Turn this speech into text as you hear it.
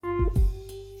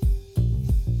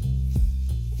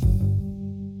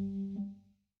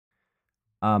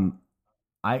Um,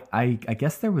 I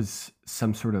guess there was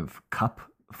some sort of cup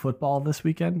football this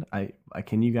weekend. I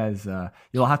can you guys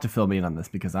you'll have to fill me in on this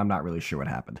because I'm not really sure what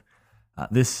happened.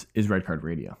 This is Red Card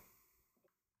Radio.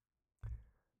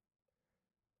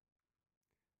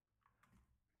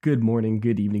 Good morning,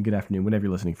 good evening, good afternoon, whenever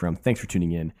you're listening from. Thanks for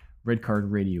tuning in. Red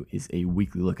Card Radio is a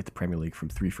weekly look at the Premier League from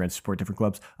three friends who support different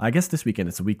clubs. I guess this weekend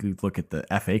it's a weekly look at the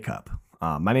FA Cup.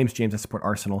 My name's James. I support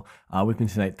Arsenal. With me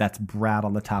tonight, that's Brad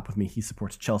on the top with me. He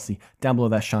supports Chelsea. Down below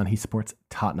that, Sean. He supports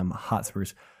Tottenham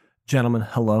Hotspurs. Gentlemen,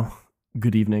 hello.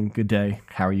 Good evening. Good day.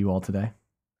 How are you all today?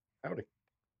 Howdy.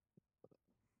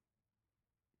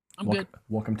 I'm good.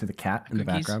 Welcome to the cat in the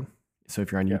background. So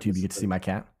if you're on YouTube, you get to see my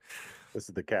cat. This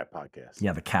is the Cat Podcast.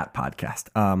 Yeah, the Cat Podcast.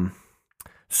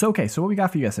 So what we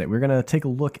got for you guys today? We're going to take a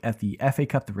look at the FA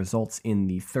Cup, the results in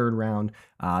the third round,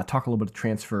 talk a little bit of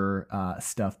transfer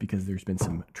stuff because there's been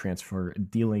some transfer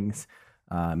dealings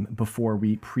before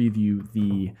we preview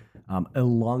the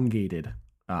elongated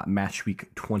match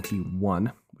week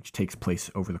 21, which takes place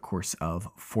over the course of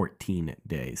 14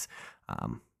 days.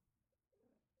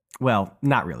 Well,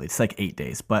 not really. It's like 8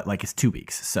 days, but like it's 2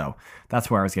 weeks. So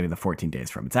that's where I was getting the 14 days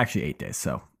from. It's actually 8 days.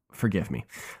 So forgive me.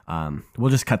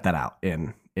 We'll just cut that out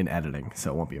in editing,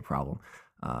 so it won't be a problem.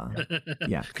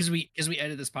 Yeah, because we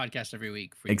edit this podcast every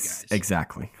week for you guys.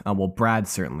 Exactly. Well, Brad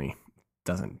certainly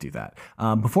doesn't do that.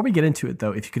 Before we get into it,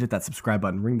 though, if you could hit that subscribe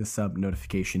button, ring the sub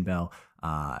notification bell,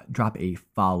 drop a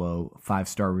follow,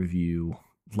 5-star review,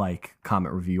 like,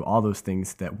 comment, review, all those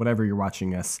things that whatever you're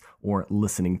watching us or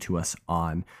listening to us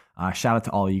on. Shout out to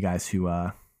all of you guys who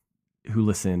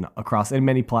listen across in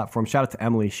many platforms. Shout out to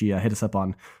Emily. She hit us up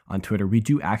on Twitter. We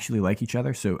do actually like each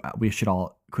other, so we should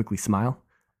all quickly smile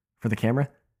for the camera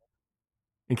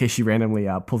in case she randomly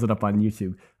pulls it up on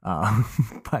YouTube.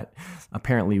 But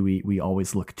apparently we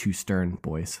always look too stern,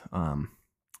 boys.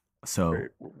 So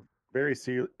very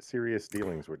serious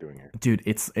dealings we're doing here. Dude,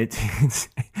 it's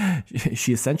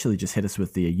she essentially just hit us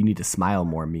with the "you need to smile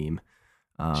more" meme.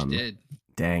 She did.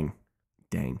 Dang.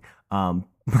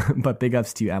 But big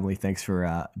ups to you, Emily. Thanks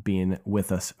for being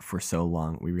with us for so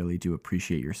long. We really do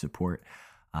appreciate your support.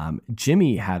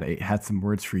 Jimmy had some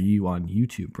words for you on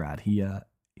YouTube, Brad. He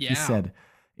said,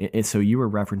 so you were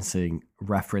referencing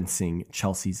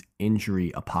Chelsea's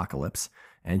injury apocalypse.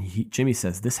 And Jimmy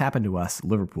says, this happened to us,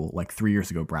 Liverpool, like 3 years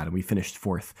ago, Brad, and we finished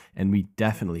fourth, and we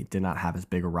definitely did not have as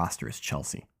big a roster as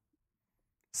Chelsea.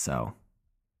 So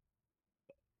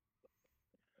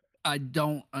I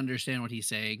don't understand what he's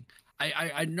saying.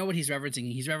 I know what he's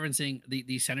referencing. He's referencing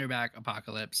the center back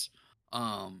apocalypse.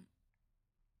 And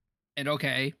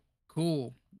okay,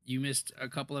 cool. You missed a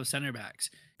couple of center backs.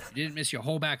 You didn't miss your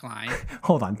whole back line.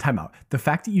 Hold on, time out. The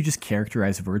fact that you just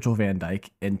characterized Virgil van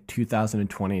Dijk in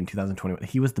 2020 and 2021,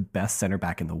 he was the best center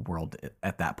back in the world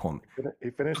at that point. He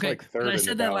finished like third in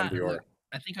the Ballon d'Or.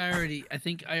 I think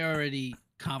I already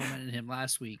complimented him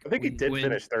last week. I think he did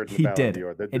finish third in the Ballon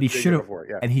d'Or. And he should have.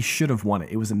 Yeah. And he should have won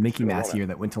it. It was a Mickey Mouse year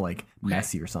that went to like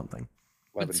Messi or something.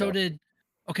 But so did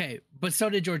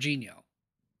Jorginho.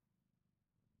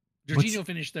 Jorginho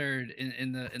finished third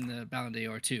in the Ballon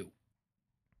d'Or too.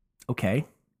 Okay.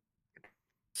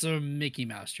 So Mickey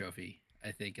Mouse trophy,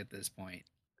 I think, at this point.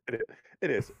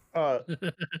 It is.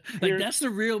 Like that's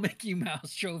the real Mickey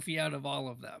Mouse trophy out of all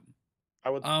of them. I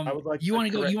would like. You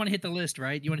want to go? You want to hit the list,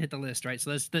 right? You want to hit the list, right?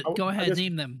 So go ahead,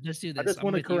 name them. Let's do this. I just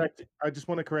want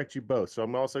to correct you both. So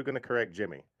I'm also going to correct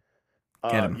Jimmy.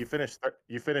 You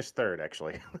finished third,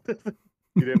 actually.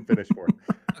 You didn't finish fourth.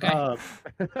 Okay.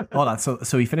 Hold on.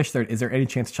 So he finished third. Is there any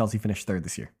chance Chelsea finished third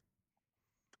this year?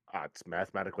 It's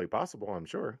mathematically possible, I'm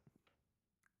sure.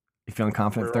 You feeling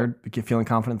confident third? Feeling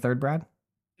confident third, Brad?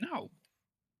 No.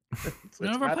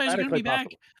 None of our players are going to be back.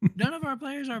 None of our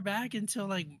players are back until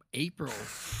like April.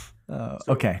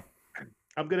 Okay.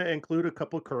 I'm going to include a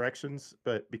couple of corrections,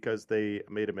 but because they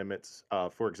made amendments.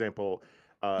 For example,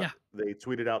 they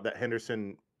tweeted out that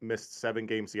Henderson missed 7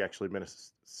 games. He actually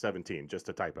missed 17, just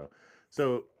a typo.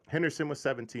 So Henderson was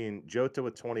 17, Jota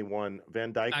with 21,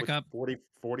 Van Dijk with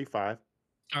 45.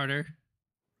 Starter.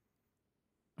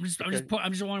 I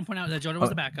just want to point out that Jota was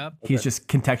the backup. He's just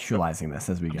contextualizing this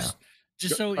as we go.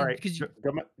 All right,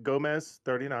 Gomez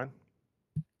 39.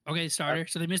 Okay, starter.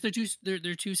 So they missed their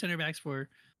two center backs for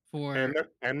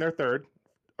and their third,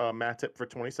 Matip for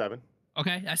 27.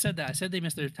 Okay, I said that. I said they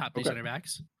missed their top 3 center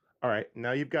backs. All right,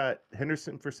 now you've got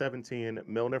Henderson for 17,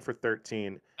 Milner for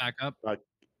 13. Backup.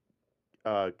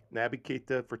 Naby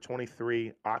Keita for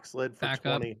 23, Oxlade for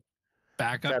 20.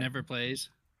 Backup never plays.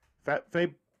 All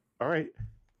right.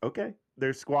 Okay.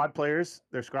 There's squad players.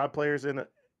 There's squad players in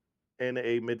in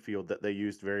a midfield that they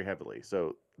used very heavily.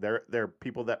 So they're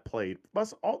people that played.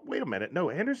 Plus, wait a minute, no,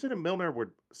 Henderson and Milner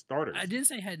were starters. I didn't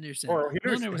say Henderson. Or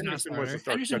Milner was not starter.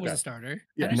 Henderson was a starter.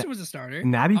 Yeah. Henderson was a starter.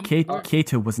 Naby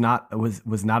Keita was not a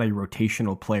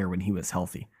rotational player when he was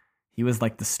healthy. He was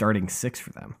like the starting six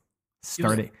for them.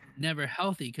 Never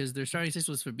healthy because their starting six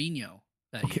was Fabinho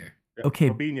that year. Okay.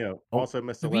 Fabinho also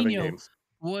missed 11 games.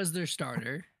 Was their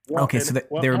starter. Well, okay, so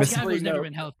they were missing. Thiago's never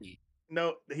been healthy.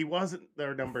 No, he wasn't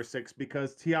their number 6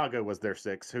 because Thiago was their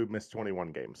 6, who missed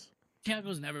 21 games.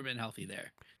 Thiago's never been healthy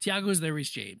there. Thiago's their Reece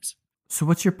James. So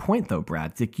what's your point, though,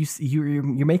 Brad? Like you're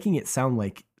making it sound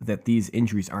like that these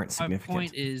injuries aren't significant. My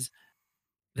point is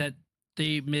that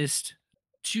they missed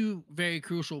 2 very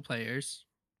crucial players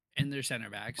in their center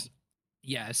backs.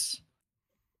 Yes.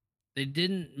 They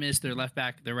didn't miss their left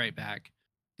back, their right back.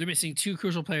 They're missing 2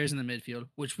 crucial players in the midfield,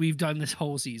 which we've done this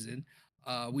whole season.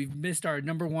 We've missed our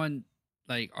number one,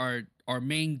 like our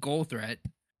main goal threat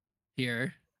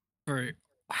here for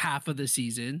half of the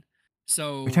season.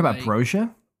 So you're talking about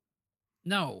Broja?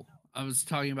 No, I was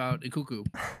talking about Nkuku.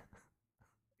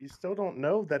 You still don't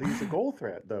know that he's a goal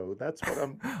threat, though. That's what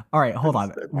I'm. All right, hold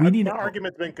on. My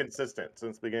argument's been consistent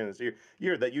since the beginning of this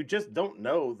year that you just don't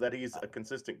know that he's a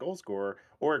consistent goal scorer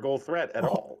or a goal threat at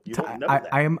all. You don't know that.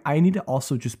 I need to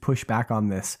also just push back on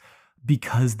this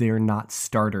because they're not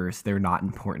starters. They're not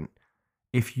important.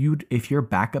 If your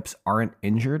backups aren't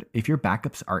injured, if your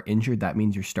backups are injured, that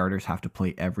means your starters have to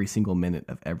play every single minute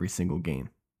of every single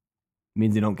game. It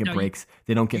means they don't get breaks.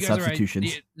 They don't get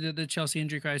substitutions. Right. The Chelsea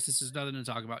injury crisis is nothing to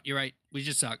talk about. You're right. We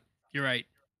just suck. You're right.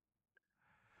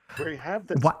 We have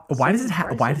why does it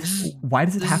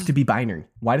have to be binary?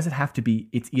 Why does it have to be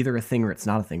it's either a thing or it's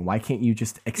not a thing? Why can't you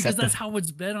just accept? Because that's how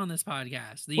it's been on this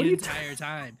podcast the entire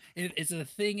time. It's a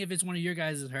thing if it's one of your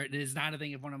guys is hurt, and it's not a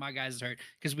thing if one of my guys is hurt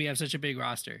because we have such a big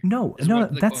roster. No,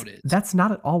 that's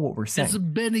not at all what we're saying. That's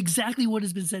been exactly what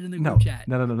has been said in the group chat.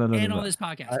 No. And on this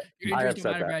podcast, your injuries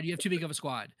don't matter, Brad. You have too big of a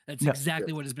squad. That's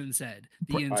exactly what has been said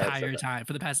the entire time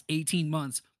for the past 18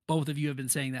 months. Both of you have been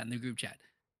saying that in the group chat.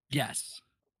 Yes.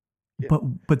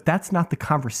 But that's not the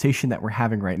conversation that we're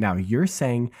having right now. You're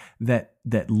saying that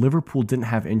Liverpool didn't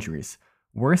have injuries.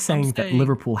 We're saying that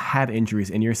Liverpool had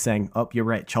injuries, and you're saying, "Oh, you're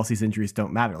right. Chelsea's injuries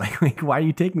don't matter." Like why are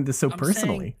you taking this so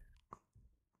personally?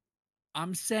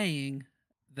 I'm saying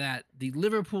that the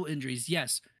Liverpool injuries,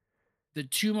 yes, the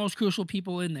 2 most crucial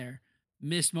people in there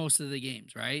missed most of the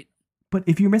games, right? But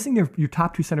if you're missing your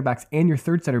top 2 center backs and your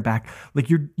third center back, like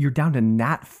you're down to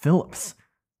Nat Phillips.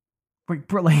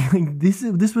 Bro, like this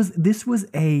was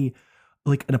a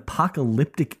like an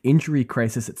apocalyptic injury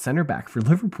crisis at center back for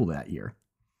Liverpool that year.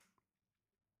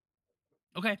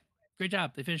 Okay, great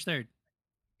job. They finished 3rd.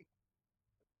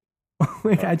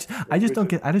 Like I just don't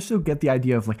get the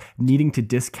idea of like needing to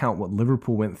discount what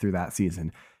Liverpool went through that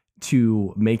season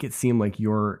to make it seem like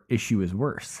your issue is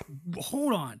worse.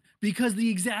 Hold on, because the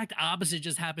exact opposite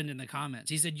just happened in the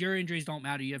comments. He said your injuries don't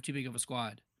matter. You have too big of a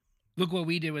squad. Look what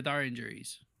we did with our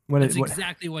injuries. That's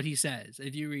exactly what he says,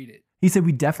 if you read it. He said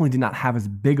we definitely did not have as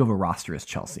big of a roster as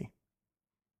Chelsea.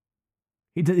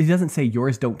 He doesn't say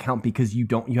yours don't count because you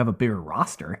have a bigger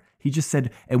roster. He just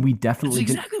said, and we definitely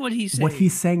That's exactly what he said. What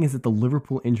he's saying is that the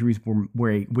Liverpool injuries were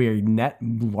a net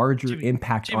larger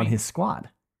impact on his squad.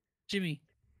 Jimmy,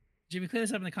 clear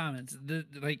this up in the comments.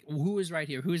 Who is right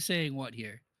here? Who is saying what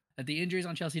here? That the injuries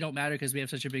on Chelsea don't matter because we have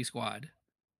such a big squad?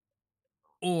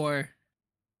 Or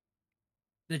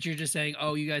that you're just saying,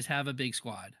 oh, you guys have a big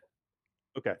squad.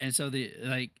 Okay. And so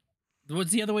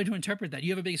what's the other way to interpret that?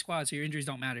 You have a big squad, so your injuries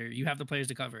don't matter. You have the players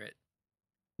to cover it.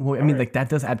 Well, I mean, like that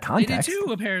does add context. They did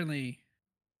too, apparently.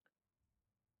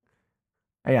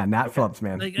 Oh, yeah, Nat Phillips,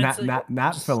 man.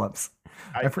 Nat Phillips.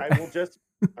 I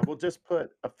will just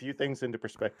put a few things into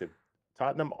perspective.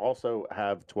 Tottenham also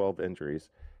have 12 injuries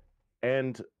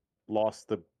and lost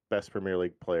the best Premier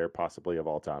League player possibly of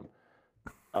all time.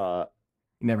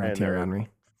 Never had Thierry Henry.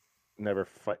 Never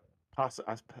fight. I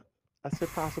said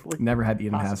possibly. Never had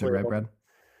Eden Hazard, right,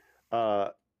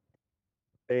 Brad?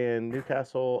 And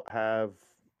Newcastle have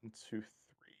 2, 3, 4,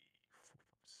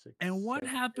 6. And what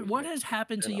happened? What has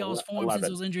happened to y'all's form 11.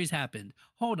 Since those injuries happened?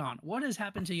 Hold on. What has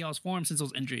happened to y'all's form since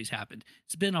those injuries happened?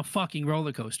 It's been a fucking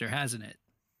roller coaster, hasn't it?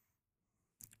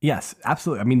 Yes,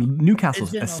 absolutely. I mean, Newcastle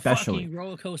especially. It's been a fucking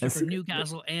roller coaster for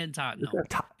Newcastle and Tottenham.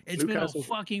 It's been a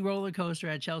fucking roller coaster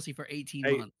at Chelsea for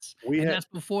 18 months. And that's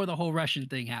before the whole Russian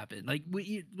thing happened. Like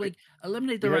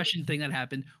eliminate the Russian thing that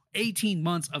happened. 18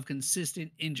 months of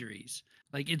consistent injuries.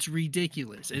 Like it's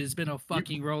ridiculous. It's been a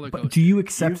fucking roller coaster. But do you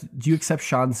accept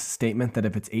Sean's statement that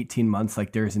if it's 18 months,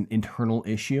 like there's an internal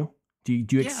issue? Do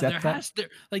you accept that?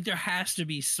 There has to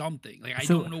be something. Like I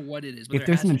So don't know what it is, but if there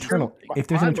there's has an to be internal something. if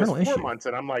there's an Mine was internal 4 issue, months,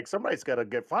 and I'm like, somebody's got to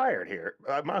get fired here.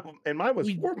 And mine was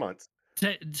We 4 months.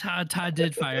 Todd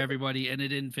did fire everybody, and it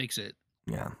didn't fix it.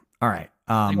 yeah. All right.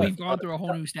 Like we've gone through a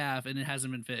whole new staff, and it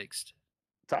hasn't been fixed.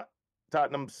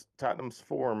 Tottenham's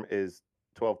form is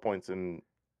 12 points in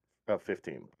 15.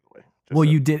 By the way, Well,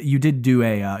 you did do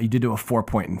a 4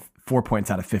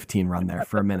 points out of 15 run there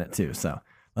for a minute too. So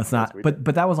let's not. Yes,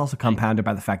 but that was also compounded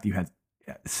by the fact that you had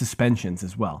suspensions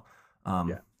as well.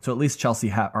 Yeah. So at least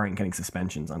Chelsea aren't getting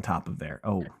suspensions on top of there.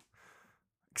 Oh,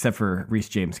 except for Reece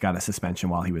James got a suspension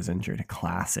while he was injured.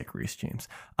 Classic Reece James.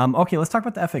 Okay, let's talk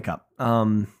about the FA Cup.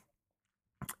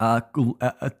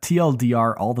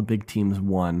 TLDR, all the big teams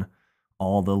won,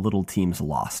 all the little teams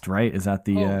lost. Right? Is that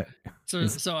the?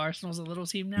 So Arsenal's a little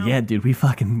team now. Yeah, dude,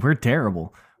 we're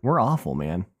terrible. We're awful,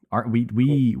 man.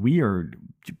 We are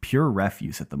pure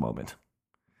refuse at the moment.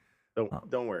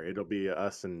 Don't worry, it'll be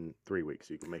us in 3 weeks.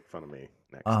 You can make fun of me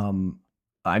next.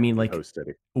 I mean, like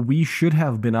we should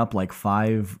have been up like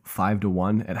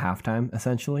 5-1 at halftime,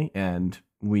 essentially, and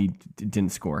we didn't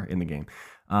score in the game.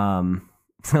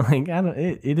 So like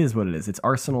it is what it is. It's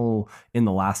Arsenal in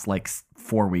the last like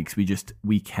 4 weeks.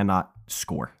 We cannot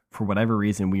score for whatever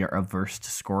reason. We are averse to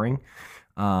scoring,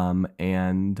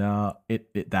 and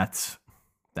that's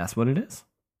what it is.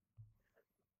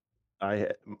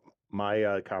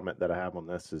 My comment that I have on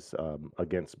this is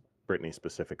against Brittany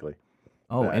specifically.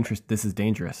 Oh, interest! This is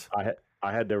dangerous.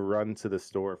 I had to run to the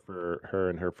store for her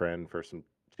and her friend for some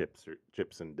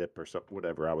chips and dip or something,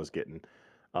 whatever I was getting,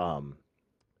 and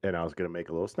I was gonna make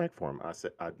a little snack for him. I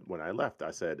said when I left,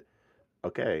 I said,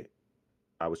 "Okay,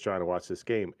 I was trying to watch this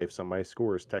game. If somebody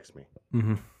scores, text me."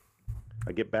 Mm-hmm.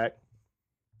 I get back,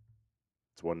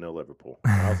 it's 1-0 Liverpool.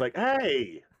 And I was like,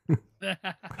 "Hey,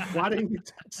 why didn't you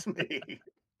text me?"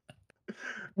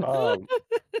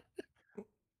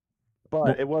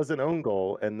 But it was an own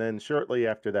goal, and then shortly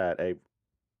after that, a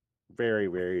very,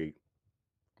 very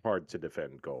hard to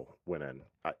defend goal went in.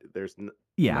 There's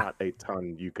not a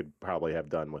ton you could probably have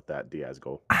done with that Diaz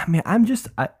goal. I mean,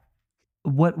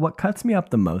 what cuts me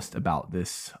up the most about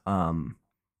this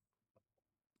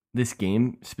this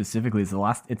game specifically is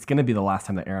it's going to be the last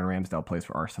time that Aaron Ramsdale plays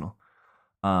for Arsenal,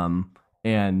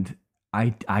 and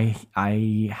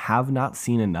I have not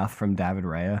seen enough from David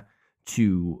Raya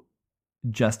to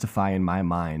justify in my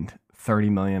mind 30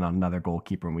 million on another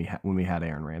goalkeeper when we had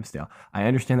Aaron Ramsdale. I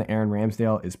understand that Aaron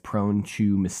Ramsdale is prone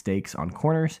to mistakes on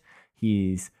corners.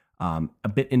 He's a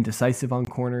bit indecisive on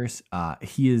corners.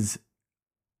 He is,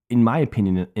 in my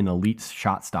opinion, an elite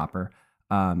shot stopper,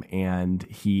 and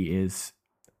he is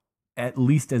at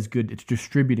least as good at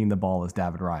distributing the ball as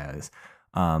David Raya is.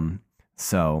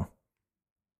 So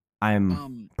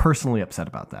I'm personally upset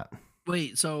about that.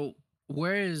 Wait, so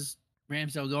where is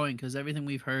Ramsdale going? Because everything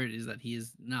we've heard is that he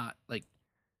is not like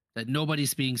that.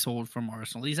 Nobody's being sold from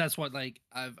Arsenal. At least that's what like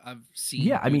I've seen.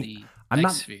 Yeah, I mean,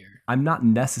 I'm not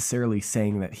necessarily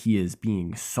saying that he is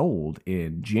being sold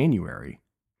in January.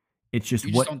 It's just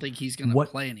you just don't think he's going to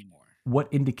play anymore. What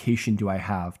indication do I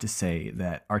have to say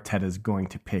that Arteta is going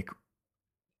to pick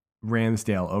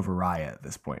Ramsdale over Raya at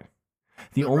this point?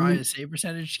 Raya's save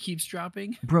percentage keeps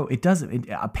dropping, bro. It doesn't.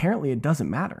 Apparently, it doesn't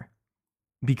matter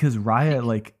because Raya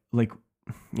like.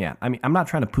 Yeah, I mean, I'm not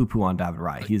trying to poo-poo on David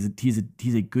Raya.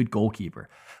 He's a good goalkeeper,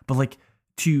 but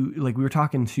we were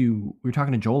talking to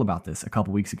Joel about this a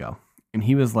couple weeks ago, and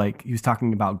he was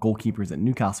talking about goalkeepers that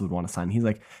Newcastle would want to sign. He's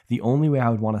like, the only way I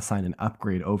would want to sign an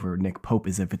upgrade over Nick Pope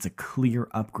is if it's a clear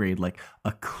upgrade, like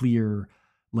a clear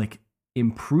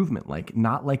improvement, like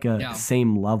not like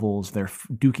same levels. They're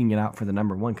duking it out for the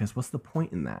number one, because what's the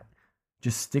point in that?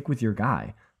 Just stick with your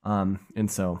guy.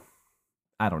 And so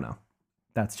I don't know.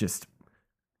 That's just,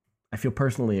 I feel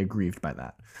personally aggrieved by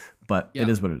that, but it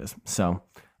is what it is. So,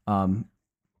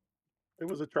 it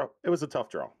was a tough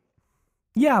draw.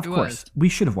 Yeah, of course. We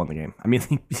should have won the game. I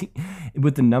mean,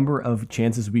 with the number of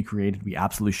chances we created, we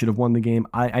absolutely should have won the game.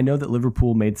 I know that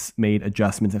Liverpool made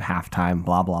adjustments at halftime,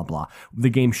 blah, blah, blah. The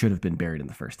game should have been buried in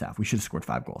the first half. We should have scored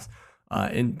 5 goals.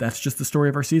 And that's just the story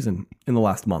of our season in the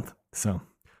last month. So,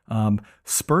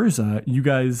 Spurs, you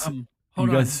guys...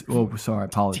 Hold on. Oh, sorry.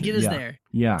 Apologies. To get us there.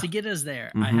 Yeah. To get us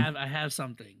there, Mm-hmm. I have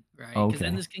something, right? Okay. Because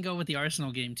then this can go with the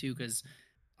Arsenal game too, because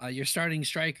your starting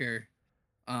striker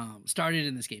started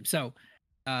in this game. So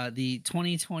the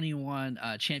 2021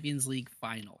 Champions League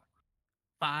final.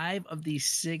 5 of the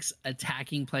 6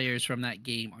 attacking players from that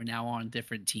game are now on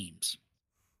different teams.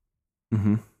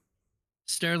 Mm-hmm.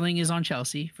 Sterling is on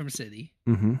Chelsea from City.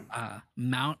 Mm-hmm.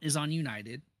 Mount is on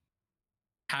United.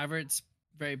 Havertz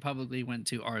very publicly went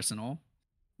to Arsenal.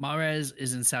 Mahrez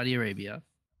is in Saudi Arabia.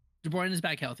 De Bruyne is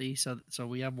back healthy, so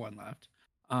we have one left.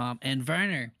 And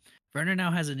Werner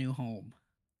now has a new home.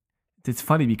 It's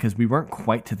funny because we weren't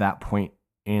quite to that point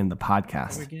in the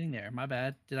podcast. We're getting there. My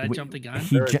bad. Did I jump the gun?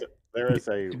 There is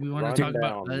a. Do we want to talk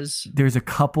about Buzz? There's a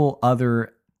couple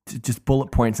other just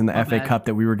bullet points in the FA Cup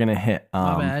that we were going to hit.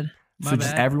 My bad. So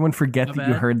just everyone forget that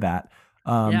you heard that.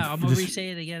 Yeah, I'm gonna re-say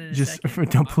it again in a second.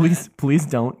 Don't please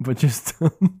don't. But just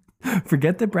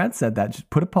forget that Brad said that. Just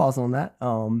put a pause on that.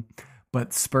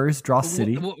 But Spurs draw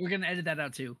City. We're gonna edit that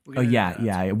out too. Oh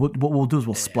yeah. What we'll do is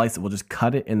we'll splice it. We'll just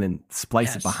cut it and then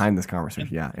splice it behind this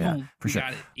conversation. Yeah, boom, for sure.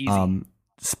 Got it. Easy.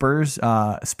 Spurs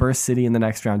City in the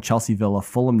next round. Chelsea, Villa,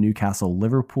 Fulham, Newcastle.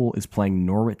 Liverpool is playing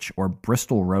Norwich or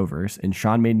Bristol Rovers. And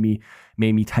Sean made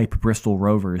me type Bristol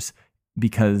Rovers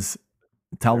because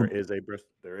there is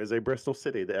a Bristol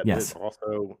City that is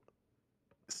also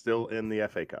still in the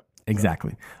FA Cup.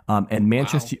 Exactly. And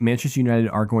Manchester United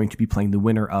are going to be playing the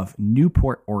winner of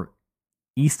Newport or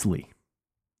Eastleigh.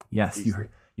 Yes, Eastleigh.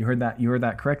 You heard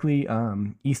that correctly.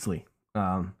 Eastleigh.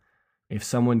 If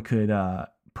someone could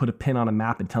put a pin on a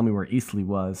map and tell me where Eastleigh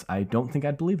was, I don't think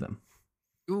I'd believe them.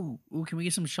 Ooh, can we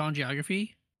get some Sean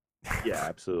geography? Yeah,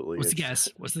 absolutely. What's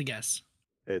the guess?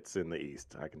 It's in the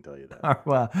east. I can tell you that.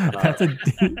 Well, that's a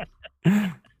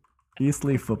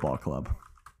Eastleigh Football Club.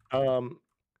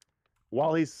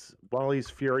 While he's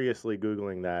furiously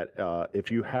googling that, if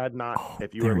you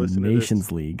were listening to Nations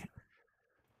League,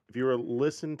 if you were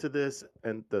listening to this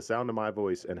and the sound of my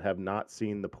voice and have not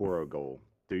seen the Poro goal,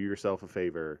 do yourself a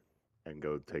favor and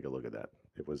go take a look at that.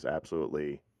 It was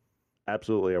absolutely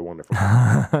a wonderful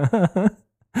goal.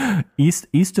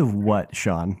 East of what,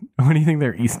 Sean? What do you think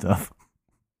they're east of?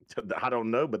 I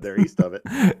don't know, but they're east of it.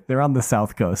 They're on the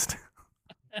south coast.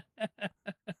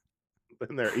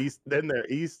 Then they're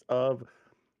east of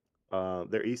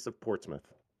Portsmouth.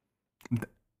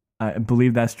 I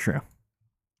believe that's true.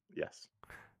 Yes.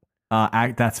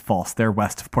 That's false. They're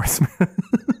west of Portsmouth.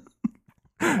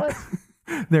 What?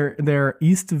 They're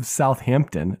east of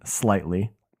Southampton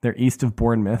slightly. They're east of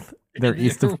Bournemouth. They're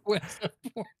east of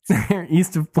they're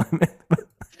east of Plymouth.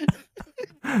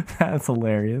 That's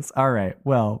hilarious. All right.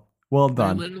 Well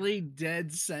done. They're literally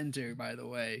dead center, by the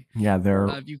way. Yeah, they're.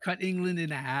 If you cut England in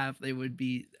half, they would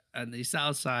be on the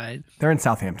south side. They're in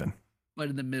Southampton. But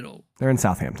in the middle. They're in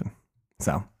Southampton.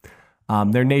 So,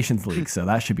 they're Nations League, so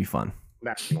that should be fun.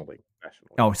 National League.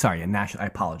 Oh, sorry. I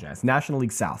apologize. National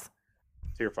League South.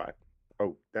 Tier 5.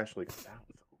 Oh, National League South.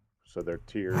 So they're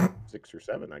tier 6 or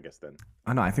 7, I guess then.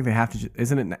 Oh no, I think they have to.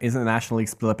 Isn't the National League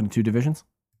split up into 2 divisions?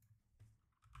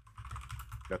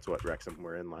 That's what Wrexham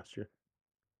were in last year.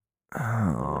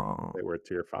 Oh. They were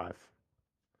tier 5.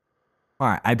 All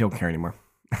right, I don't care anymore.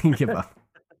 Give up.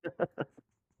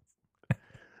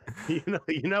 You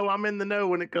know, I'm in the know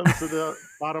when it comes to the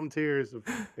bottom tiers of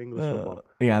English football.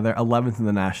 Yeah, they're 11th in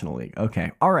the National League.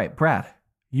 Okay. All right, Brad,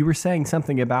 you were saying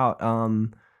something about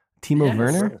Timo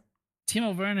Werner?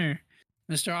 Timo Werner,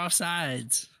 Mr.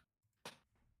 Offsides,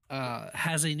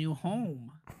 has a new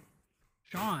home.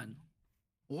 Sean,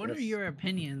 what are your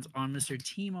opinions on Mr.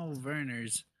 Timo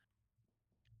Werner's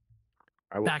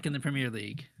back in the Premier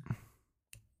League?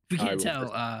 If you can't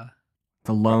tell,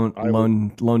 the loan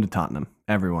to Tottenham.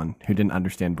 Everyone who didn't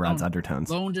understand Brad's undertones.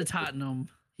 Loan to Tottenham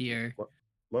here.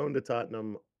 Loan to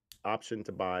Tottenham, option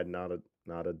to buy, not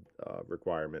a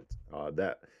requirement.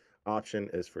 That option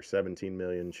is for 17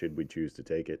 million. Should we choose to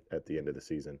take it at the end of the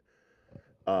season?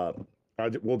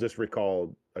 We'll just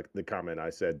recall the comment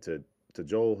I said to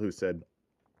Joel, who said,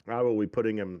 "I will be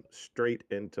putting him straight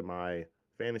into my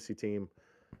fantasy team."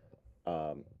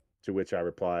 To which I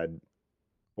replied,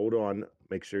 "Hold on,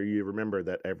 make sure you remember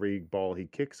that every ball he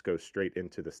kicks goes straight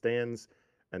into the stands,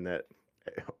 and that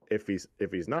if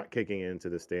he's not kicking into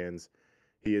the stands,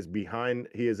 he is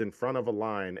in front of a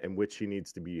line in which he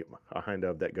needs to be behind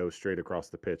of that goes straight across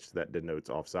the pitch that denotes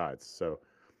offsides. So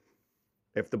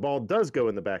if the ball does go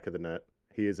in the back of the net,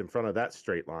 he is in front of that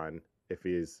straight line. If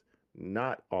he is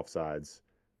not offsides,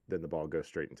 then the ball goes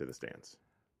straight into the stands."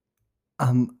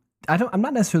 I'm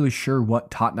not necessarily sure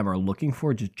what Tottenham are looking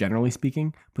for, just generally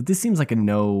speaking, but this seems like a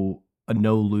no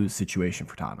lose situation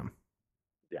for Tottenham.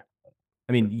 Yeah.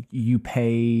 I mean, you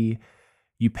pay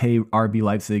RB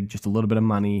Leipzig just a little bit of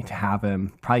money to have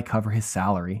him probably cover his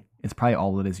salary. It's probably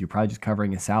all it is. You're probably just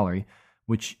covering his salary,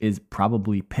 which is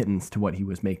probably pittance to what he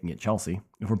was making at Chelsea,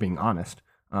 if we're being honest.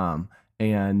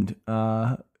 And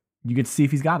you get to see if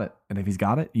he's got it. And if he's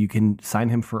got it, you can sign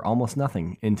him for almost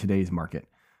nothing in today's market.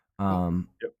 Yep.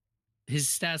 His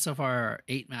stats so far are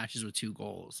 8 matches with 2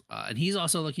 goals. And he's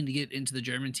also looking to get into the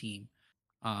German team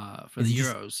for the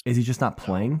Euros. Is he just not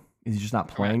playing? Is he just not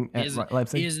playing at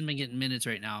Leipzig? He hasn't been getting minutes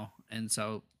right now. And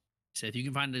so He said, if you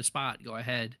can find a spot, go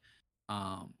ahead.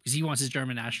 Because he wants his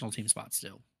German national team spot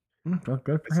still.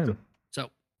 Good for him. So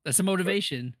that's a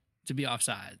motivation to be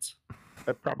offsides.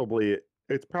 It's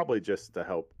probably just to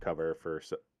help cover for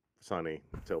Sonny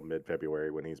until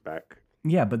mid-February when he's back.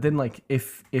 Yeah, but then like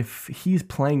if he's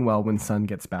playing well when Son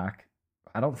gets back,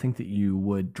 I don't think that you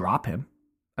would drop him.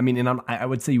 I mean, and I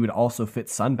would say you would also fit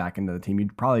Son back into the team.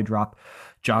 You'd probably drop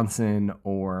Johnson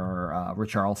or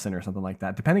Richarlison or something like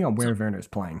that, depending on where Werner's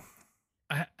playing.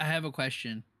 I have a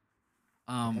question.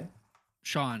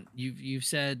 Sean, you've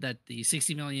said that the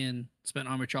 60 million spent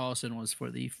on Richarlison was for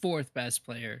the 4th best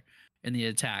player in the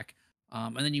attack,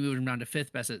 and then you moved him down to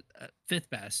 5th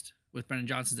best with Brennan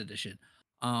Johnson's addition.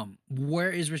 Where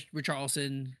is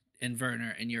Richarlison and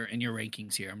Werner in your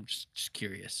rankings here? I'm just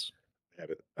curious.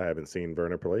 I haven't seen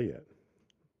Werner play yet,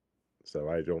 so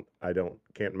I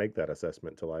can't make that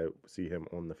assessment till I see him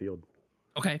on the field.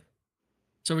 Okay,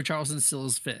 so Richarlison still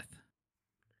is 5th.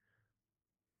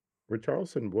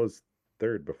 Richarlison was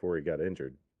 3rd before he got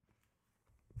injured.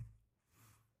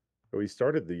 So he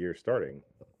started the year starting.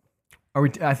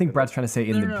 I think Brad's trying to say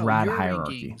in the Brad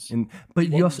hierarchy. But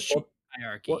you also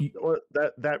hierarchy.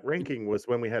 That ranking was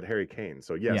when we had Harry Kane.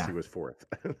 So yes, he was 4th.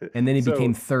 And then he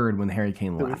became 3rd when Harry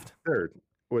Kane left. 3rd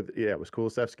it was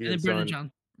Kulusevski and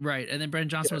Son. Right, and then Brennan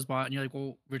Johnson was bought, and you're like,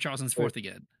 well, Richarlison's 4th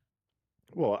again.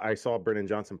 Well, I saw Brennan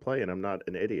Johnson play, and I'm not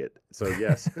an idiot. So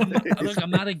yes, I'm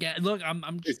not again. Look, I'm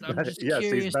just yes,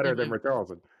 curious. He's better than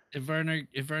Richarlison. If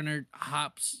Werner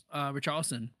hops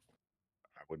Richarlison,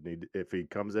 I would need, if he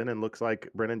comes in and looks like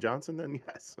Brennan Johnson, then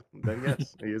yes,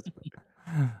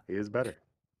 he is better.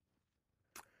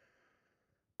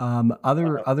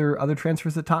 Other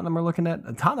transfers that Tottenham are looking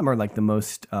at. Tottenham are like the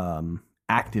most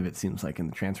active, it seems like, in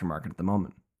the transfer market at the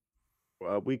moment.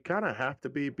 Well, we kind of have to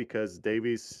be because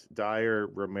Davies, Dyer,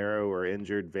 Romero are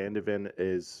injured. Van de Ven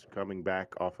is coming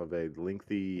back off of a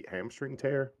lengthy hamstring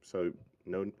tear, so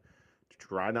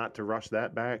try not to rush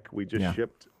that back. We just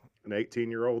shipped an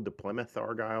 18-year-old to Plymouth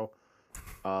Argyle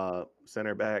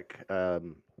center back. I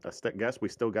guess we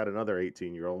still got another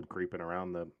 18-year-old creeping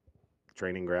around the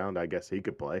training ground. I guess he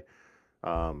could play.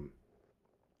 But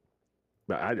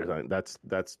I just think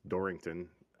that's Dorrington.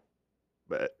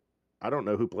 But I don't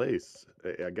know who plays.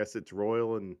 I guess it's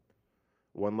Royal and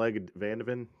one-legged Van de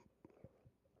Ven.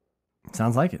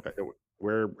 Sounds like it.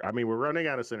 We're running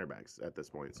out of center backs at this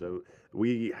point, so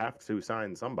we have to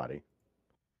sign somebody.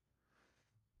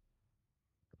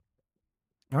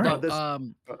 All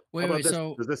right.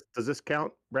 So does this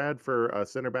count, Brad, for a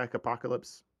center back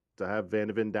apocalypse to have Van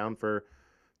de Ven down for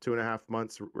 2.5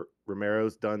 months?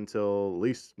 Romero's done till at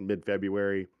least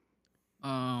mid-February.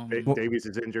 Davies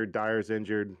is injured. Dyer's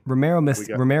injured. Romero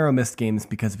missed games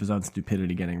because of his own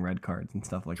stupidity, getting red cards and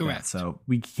stuff like that. So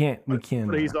we can't. But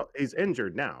he's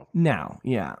injured now.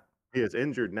 Yeah, he is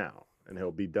injured now, and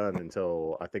he'll be done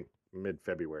until I think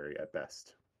mid-February at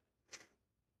best.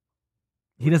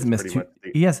 He doesn't miss too.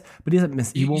 Yes, but he doesn't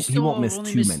miss. He won't miss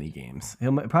too many games.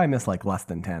 He'll probably miss like less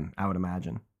than 10, I would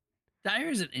imagine. Dyer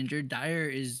isn't injured. Dyer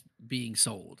is being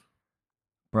sold.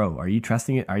 Bro, are you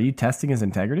trusting it? Are you testing his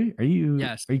integrity?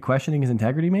 Yes. Are you questioning his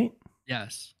integrity, mate?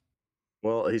 Yes.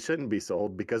 Well, he shouldn't be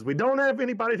sold because we don't have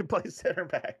anybody to play center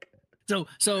back. So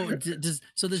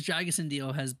this Jagerson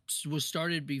deal was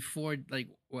started before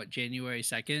January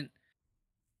 2nd,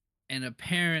 and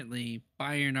apparently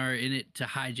Bayern are in it to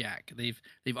hijack.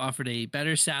 They've offered a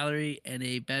better salary and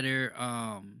a better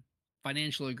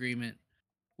financial agreement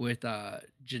with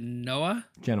Genoa.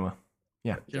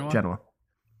 Yeah, Genoa.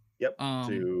 Yep.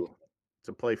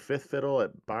 To play fifth fiddle at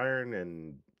Bayern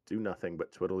and do nothing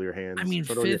but twiddle your hands. I mean,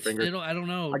 fifth fiddle. I don't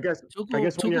know. I guess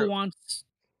Tuchel wants.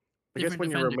 I guess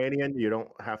when you're Romanian, you don't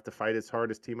have to fight as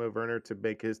hard as Timo Werner to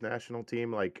make his national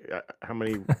team. Like, how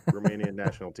many Romanian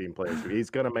national team players? He's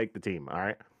gonna make the team. All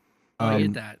right. I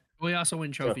get that. We also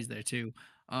win trophies there too.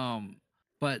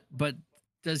 But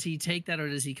does he take that, or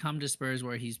does he come to Spurs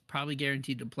where he's probably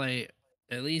guaranteed to play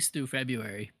at least through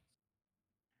February?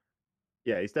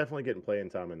 Yeah, he's definitely getting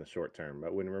playing time in the short term.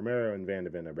 But when Romero and Van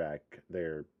de Ven are back,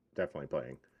 they're definitely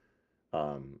playing.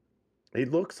 He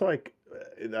looks like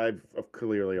I've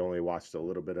clearly only watched a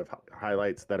little bit of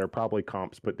highlights that are probably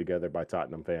comps put together by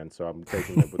Tottenham fans, so I'm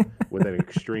taking it with an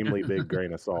extremely big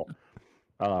grain of salt.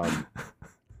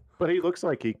 But he looks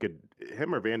like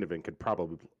him or Van de Ven could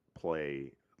probably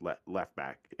play left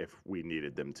back if we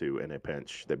needed them to in a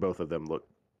pinch. That both of them look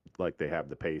like they have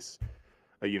the pace.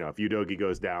 If Udogie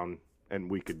goes down and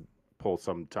we could pull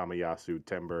some Tamayasu,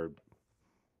 Timber,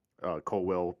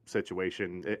 Colwill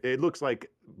situation. It looks like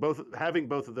having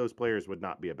both of those players would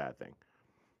not be a bad thing.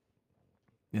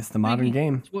 It's the modern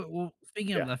game. Well,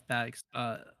 speaking of left backs,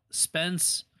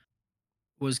 Spence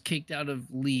was kicked out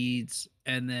of Leeds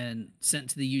and then sent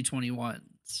to the U21s.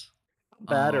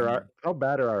 How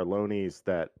bad are our loanies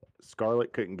that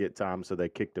Scarlett couldn't get time, so they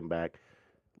kicked him back?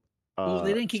 Well,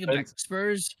 they didn't kick him back.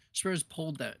 Spence, Spurs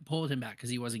pulled him back because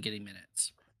he wasn't getting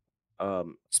minutes.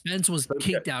 um, Spence was Spence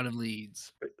kicked out of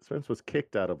Leeds. Spence was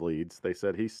kicked out of Leeds. They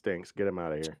said he stinks. Get him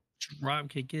out of here. Drop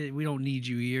kick it. We don't need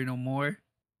you here no more.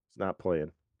 He's not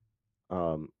playing.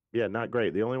 Yeah, not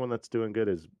great. The only one that's doing good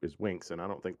is Winks, and I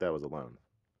don't think that was a loan.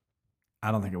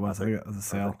 I don't think it was. I think it was a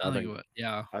sale. I think it was.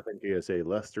 Yeah. I think he is a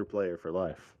Leicester player for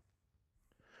life.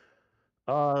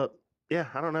 Yeah,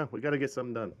 I don't know. We got to get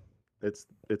something done. It's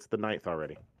the 9th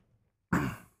already.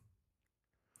 I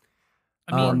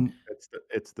mean,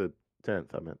 it's the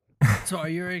 10th. I meant. So are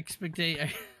your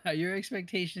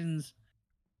expectations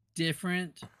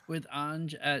different with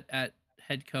Ange at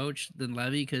head coach than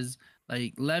Levy? Because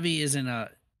like Levy is in a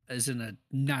 9th,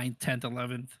 10th,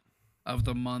 11th of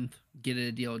the month, get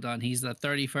a deal done. He's the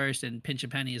 31st and pinch a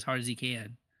penny as hard as he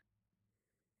can.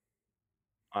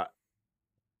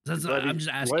 I'm just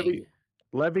asking.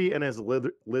 Levy and his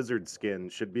lizard skin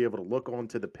should be able to look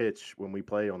onto the pitch when we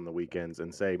play on the weekends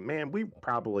and say, "Man, we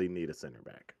probably need a center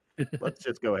back. Let's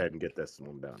just go ahead and get this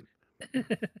one done."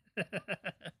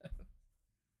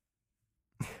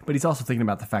 But he's also thinking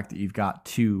about the fact that you've got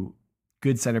 2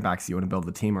 good center backs you want to build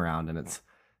the team around, and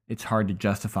it's hard to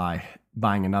justify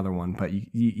buying another one, but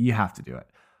you have to do it.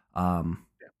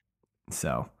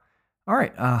 So, all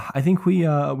right, I think we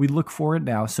look forward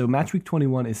now. So match week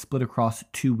 21 is split across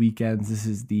 2 weekends. This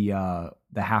is the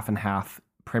half and half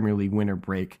Premier League winter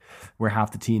break, where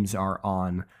half the teams are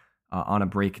on a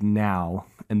break now,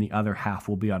 and the other half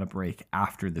will be on a break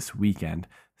after this weekend.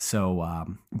 So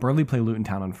Burnley play Luton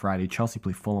Town on Friday, Chelsea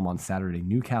play Fulham on Saturday,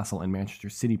 Newcastle and Manchester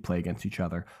City play against each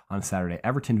other on Saturday,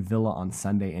 Everton Villa on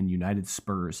Sunday, and United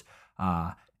Spurs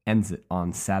ends it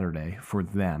on Saturday for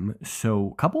them.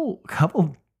 So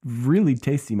couple really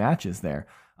tasty matches there.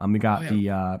 We got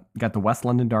the West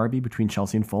London derby between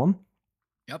Chelsea and Fulham.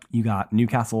 Yep. You got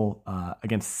Newcastle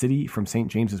against City from St.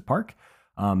 James's Park.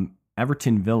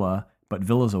 Everton Villa, but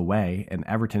Villa's away, and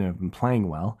Everton have been playing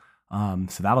well.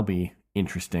 So that'll be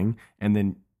interesting. And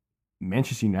then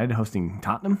Manchester United hosting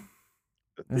Tottenham.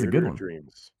 That's a good one.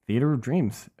 Dreams. Theater of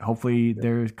Dreams. Hopefully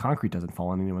their concrete doesn't fall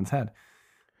on anyone's head.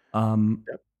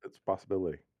 Yep, that's a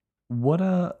possibility. What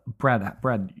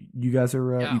Brad, you guys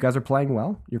are playing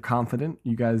well. You're confident.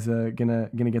 You guys gonna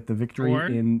get the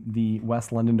victory in the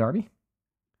West London derby?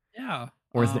 Yeah.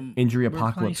 Or is the injury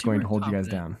apocalypse going to hold you guys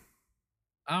down?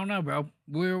 I don't know, bro.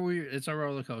 It's a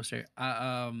roller coaster.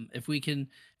 If we can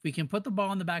put the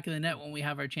ball in the back of the net when we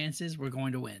have our chances, we're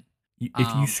going to win.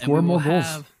 If you score more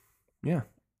goals, yeah.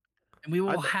 And we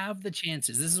will have the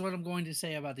chances. This is what I'm going to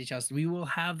say about the Chelsea. We will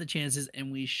have the chances,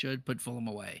 and we should put Fulham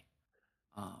away.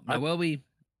 Now, will we?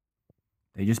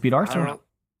 They just beat Arsenal.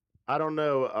 I don't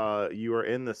know. You were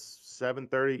in the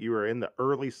 7:30. You were in the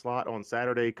early slot on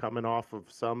Saturday, coming off of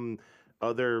some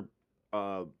other.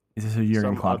 Is this a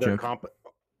Jurgen Klopp joke?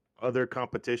 Other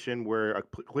competition where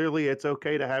clearly it's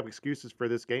okay to have excuses for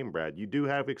this game, Brad. You do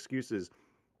have excuses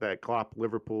that Klopp,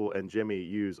 Liverpool, and Jimmy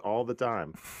use all the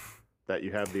time. That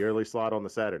you have the early slot on the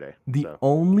Saturday. The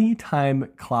only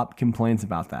time Klopp complains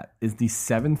about that is the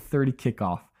 7:30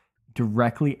 kickoff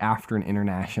directly after an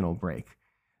international break.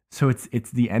 So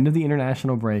it's the end of the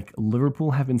international break.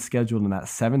 Liverpool have been scheduled in that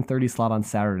 7:30 slot on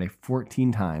Saturday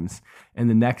 14 times, and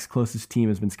the next closest team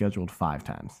has been scheduled 5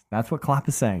 times. That's what Klopp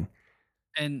is saying.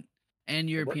 And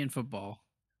European football.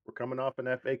 We're coming off an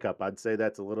FA Cup. I'd say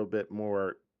that's a little bit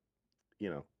more,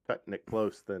 cutting it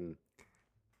close than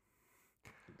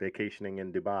vacationing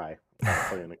in Dubai,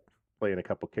 playing a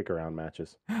couple kick-around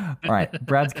matches. All right,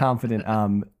 Brad's confident.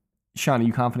 Sean, are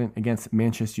you confident against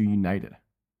Manchester United?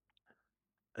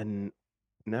 And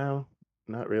no,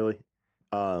 not really.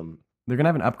 They're gonna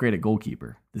have an upgraded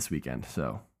goalkeeper this weekend,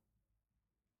 so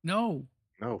no,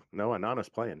 Onana's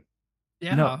playing.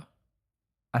 Yeah, no,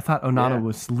 I thought Onana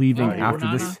was leaving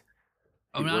after this.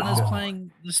 Onana's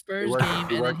playing the Spurs game,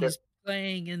 and then he's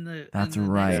playing in the next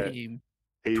game.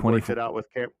 He worked it out with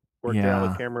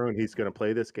Cameroon. He's going to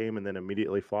play this game and then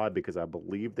immediately fly because I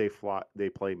believe they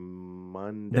play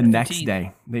Monday. The next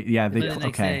day.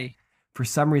 Next day. For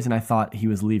some reason, I thought he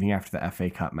was leaving after the FA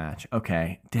Cup match.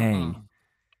 Okay, dang.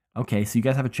 Okay, so you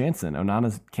guys have a chance then.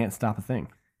 Onana can't stop a thing.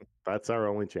 That's our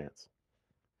only chance.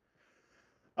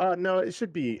 No, it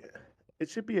should be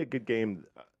a good game.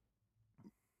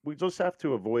 We just have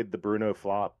to avoid the Bruno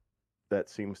flop that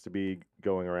seems to be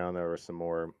going around. There are some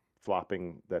more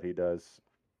flopping that he does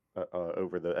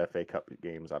over the FA Cup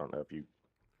games. I don't know if you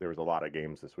there was a lot of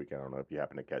games this weekend. I don't know if you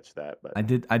happen to catch that, but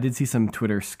I did see some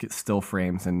Twitter still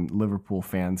frames and Liverpool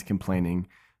fans complaining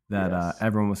that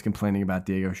everyone was complaining about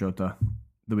Diego Jota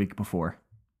the week before.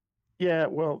 Yeah,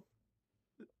 well,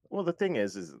 the thing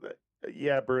is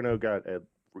that Bruno got a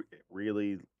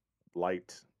really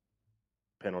light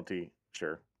penalty,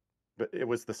 sure, but it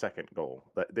was the second goal.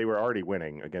 But they were already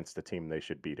winning against a team they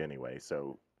should beat anyway.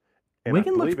 So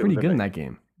Wigan looked pretty good in that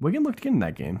game. Wigan looked good in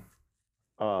that game.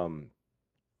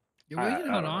 Wigan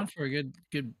held on for a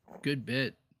good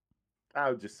bit. I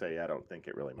would just say I don't think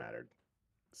it really mattered.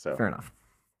 So fair enough.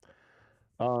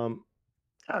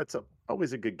 It's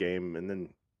always a good game, and then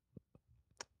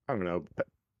I don't know.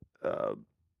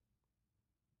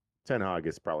 Ten Hag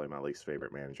is probably my least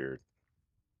favorite manager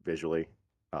visually.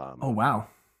 Oh wow!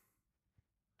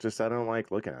 Just I don't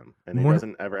like looking at him, and he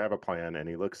doesn't ever have a plan, and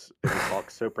he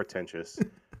talks so pretentious.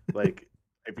 Like,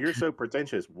 if you're so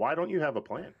pretentious, why don't you have a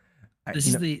plan? I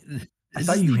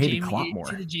thought you hated Klopp more.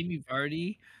 See the Jamie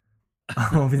Vardy.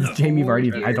 Oh, if it's Jamie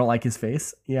Vardy, I don't like his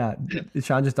face. Yeah,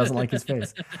 Sean just doesn't like his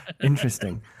face.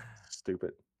 Interesting.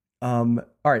 Stupid. All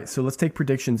right, so let's take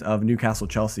predictions of Newcastle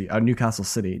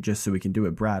City, just so we can do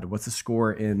it. Brad, what's the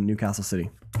score in Newcastle City?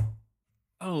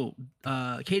 Oh,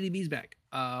 KDB's back.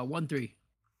 1-3.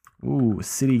 Ooh,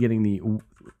 City getting the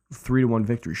 3-1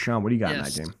 victory. Sean, what do you got in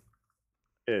that game?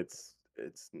 It's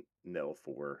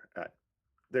 0-4.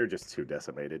 They're just too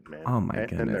decimated, man. Oh my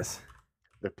goodness. And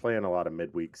they're playing a lot of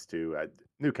midweeks too.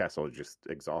 Newcastle is just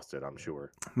exhausted, I'm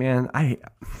sure. Man,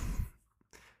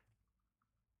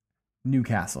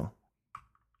 Newcastle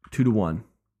 2-1.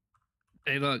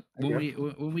 Hey, look,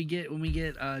 when we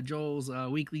get Joel's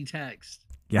weekly text.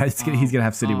 Yeah, he's gonna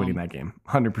have City winning that game,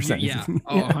 100%. Yeah,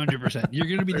 100%. You're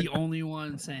gonna be the only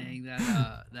one saying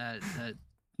that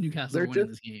Newcastle winning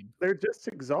this game. They're just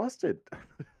exhausted.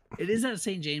 It is at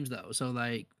St. James though, so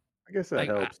like I guess that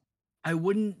helps. I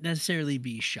wouldn't necessarily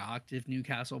be shocked if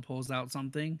Newcastle pulls out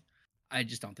something. I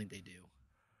just don't think they do.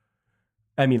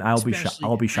 I mean, I'll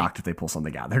be shocked if they pull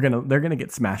something out. They're gonna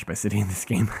get smashed by City in this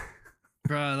game.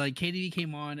 Bro, like KDB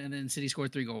came on and then City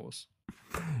scored 3 goals.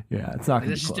 Yeah, it's not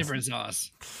gonna be just close. Different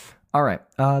sauce. All right,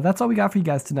 that's all we got for you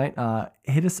guys tonight.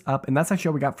 Hit us up, and that's actually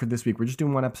all we got for this week. We're just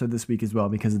doing one episode this week as well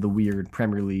because of the weird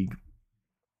Premier League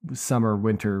summer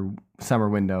window,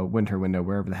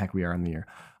 wherever the heck we are in the year.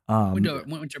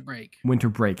 Winter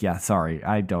break. Yeah, sorry.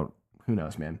 Who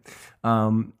knows, man.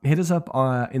 Hit us up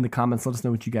in the comments. Let us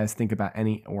know what you guys think about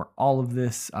any or all of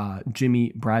this.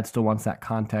 Brad still wants that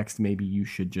context. Maybe you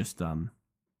should just, I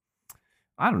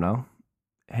don't know,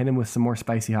 hit him with some more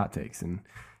spicy hot takes and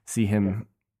see him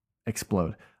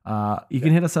explode. You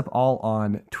can hit us up all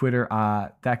on Twitter.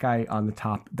 That guy on the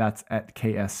top, that's at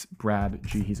KS Brad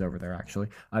G. He's over there actually.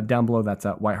 Down below, that's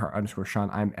at Whiteheart_Sean.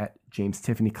 I'm at James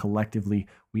Tiffany. Collectively,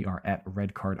 we are at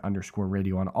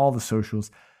Redcard_Radio on all the socials.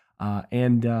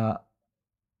 And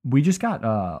we just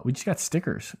got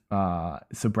stickers.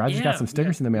 So Brad just got some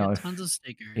stickers in the mail. Tons of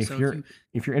stickers.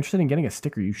 If you're interested in getting a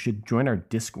sticker, you should join our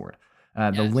Discord.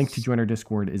 The link to join our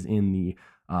Discord is in the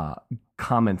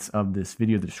comments of this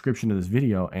video, the description of this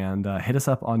video, and hit us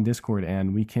up on Discord,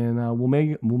 and we can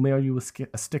we'll mail you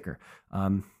a sticker.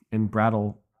 And Brad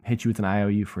will hit you with an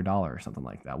IOU for $1 or something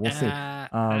like that. We'll see.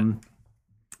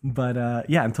 But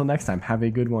until next time, have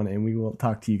a good one, and we will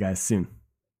talk to you guys soon.